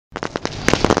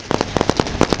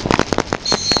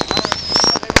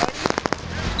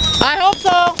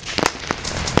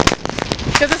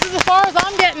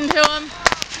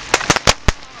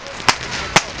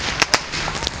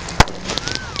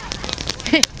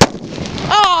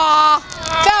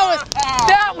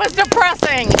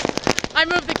depressing. I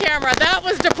moved the camera. That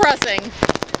was depressing.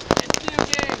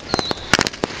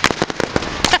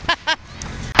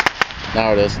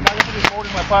 Now it is. I'm gonna put this board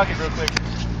in my pocket real quick.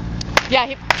 Yeah,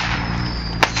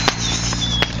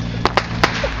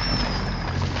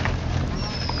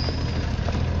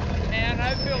 Man,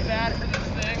 I feel bad for this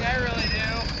thing. I really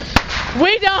do.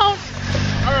 we don't.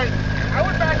 Alright, I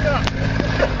would back up.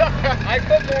 I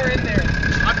put more in there.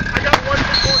 I got 1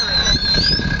 quarter in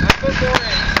there. I put more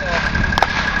in, so.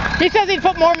 He says he'd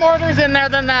put more mortars in there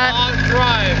than that. Long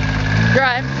drive.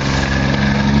 Drive.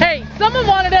 Hey, someone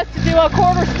wanted us to do a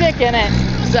quarter stick in it,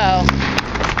 so.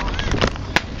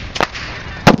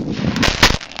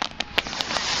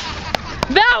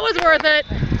 That was worth it.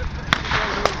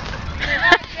 You're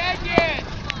not dead yet.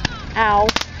 Ow.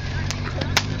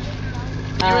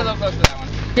 You were a little close to that one.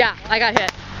 Yeah, I got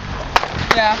hit.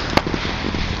 Yeah.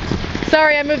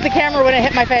 Sorry, I moved the camera when it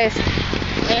hit my face.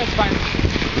 Yeah, it's fine.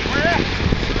 Where at?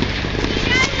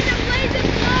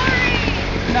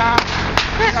 Nah.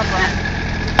 Not fine.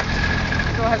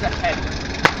 Still has a head.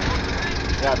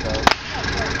 Yeah, it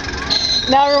does.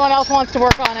 Now everyone else wants to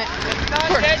work on it. It's not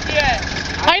dead yet.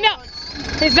 I know.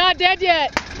 He's not dead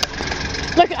yet.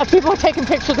 Look, people are taking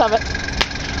pictures of it.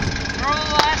 Throw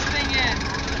the last thing in.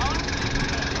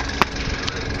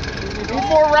 2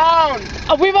 more rounds.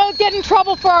 We won't get in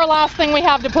trouble for our last thing we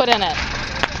have to put in it.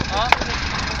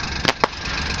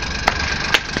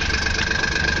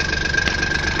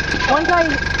 One guy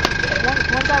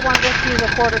wanted us to use a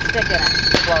quarter stick in it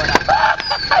to blow it up.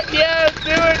 Yes,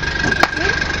 do it.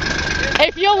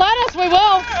 If you'll let us, we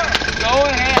will. Go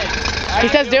ahead. He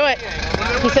says do it.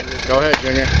 He said, Go ahead,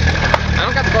 Junior. I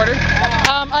don't got the quarter.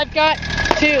 I've got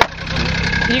 2.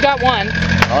 You got 1.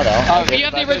 Oh, no. You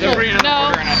have the original.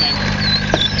 No.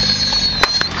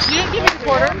 You didn't give me the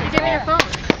quarter. You gave me your phone.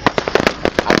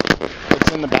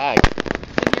 It's in the bag.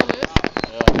 Didn't you lose?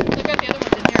 Yeah. I've got the other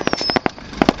ones in here.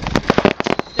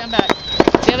 Stand back.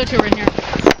 The other 2 are in here.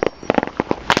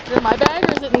 Is it in my bag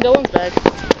or is it in Dylan's bag?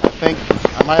 I think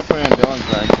I might put it in Dylan's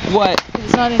bag. What?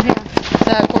 It's not in here.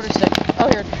 That quarter stick. Oh,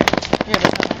 here. Here it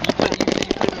is.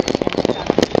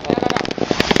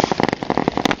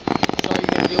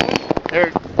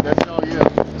 Here, that's all you.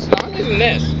 So I'm using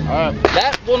this. Alright.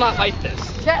 That will not light this.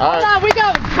 Okay, hold on. We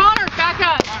go. Connor, back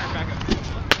up. Connor, back up.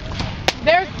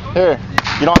 There's. Here.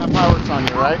 You don't have fireworks on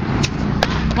you, right?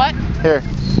 What? Here.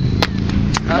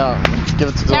 No. Give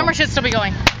it to Dylan. Camera should still be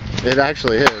going. It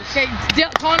actually is. Okay,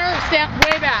 Connor, stand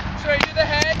way back. Should I do the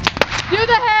head? Do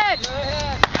the head. Do the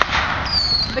head.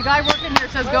 The guy working here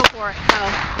says go for it. So.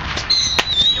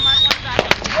 You might want to back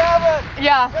up. Grab it.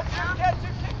 Yeah. Catch it.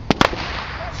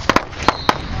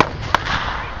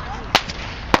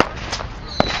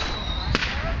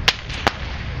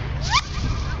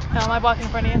 Am I blocking in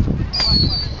front of you?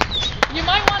 You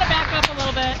might want to back up a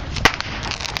little bit.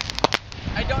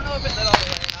 I don't know if it lit all the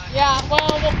way or not. Yeah,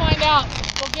 well, we'll find out.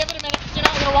 We'll give it a minute. You're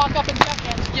not going to walk up and check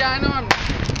it. Yeah, I know I'm.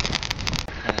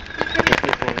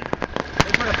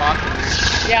 They put a box.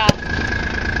 Yeah.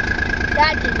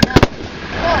 That did not.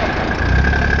 Good.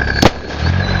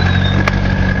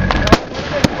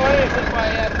 It's funny since I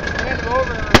had handed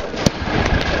over.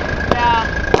 Yeah.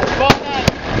 Well,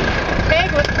 Peg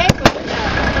was in there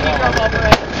when he drove over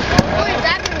it. Oh,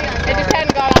 exactly. It just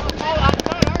hadn't got off. Oh, it's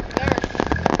not ours, theirs.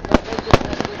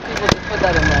 People just put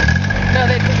that in there. No,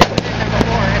 they put it in there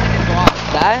before and it didn't go off.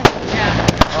 That? Yeah.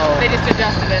 Oh. They just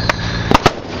adjusted it.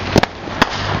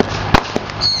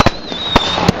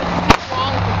 What's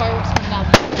wrong with the fireworks coming down?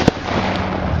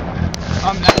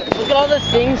 Look at all the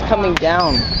things coming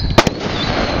down.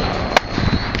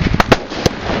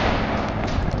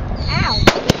 Ow.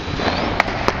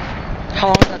 How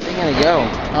long is that thing gonna go?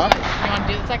 Huh? You want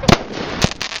to do the second one?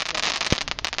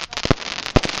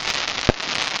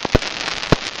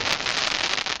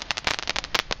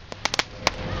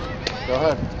 Go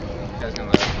ahead. You guys gonna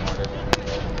let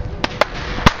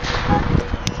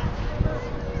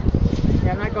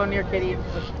Yeah, I'm not going near Kitty.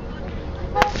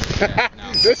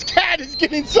 This cat is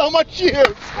getting so much use.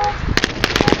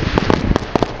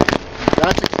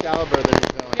 That's Excalibur that you're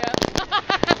doing.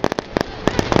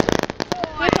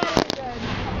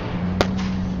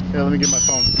 Here, let me get my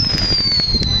phone.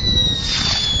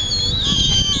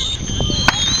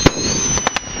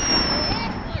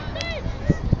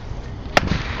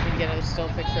 You can get a still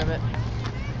picture of it.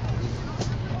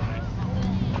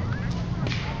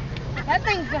 That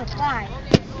thing's gonna fly.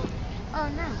 Oh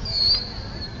no.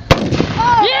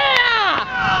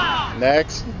 Yeah!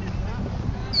 Next.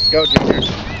 Go, Junior.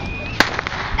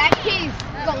 That kitty's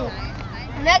going.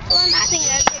 The next one, I think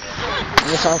that kitty's going.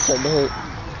 This sounds so dope.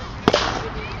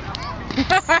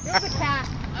 There's a cat.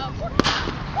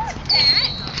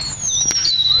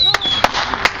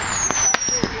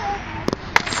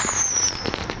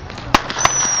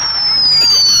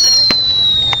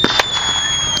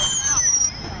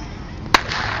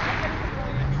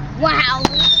 Wow.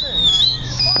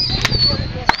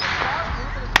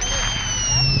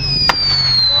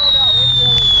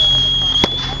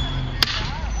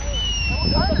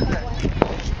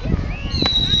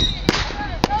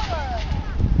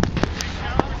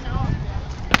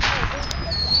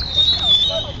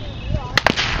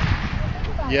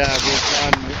 Yeah,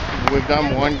 we've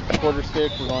done one quarter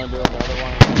stick. We're going to do another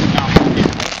one.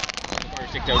 Quarter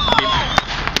stick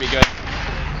to be good.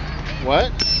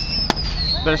 What?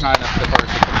 There's not enough for the quarter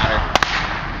stick to matter.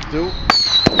 Do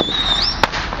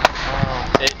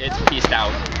It's pieced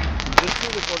out. just do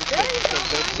the quarter stick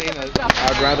because they've seen it.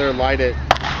 I'd rather light it.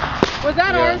 Was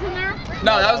that Yeah. ours in there?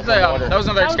 No, that was another That was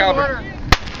the Excalibur. motor.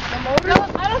 The motor?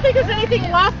 No, I don't think there's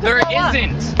anything left. to There fill up.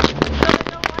 isn't.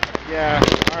 Yeah.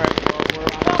 All right. Well, we're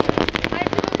on.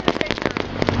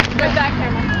 Good back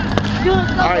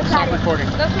camera. All right. Stop recording.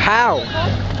 How? Huh?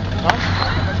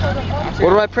 What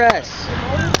do I press?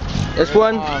 This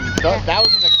one? That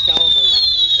was an Excalibur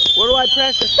round. What do I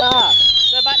press to stop?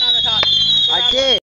 The button on the top. I did.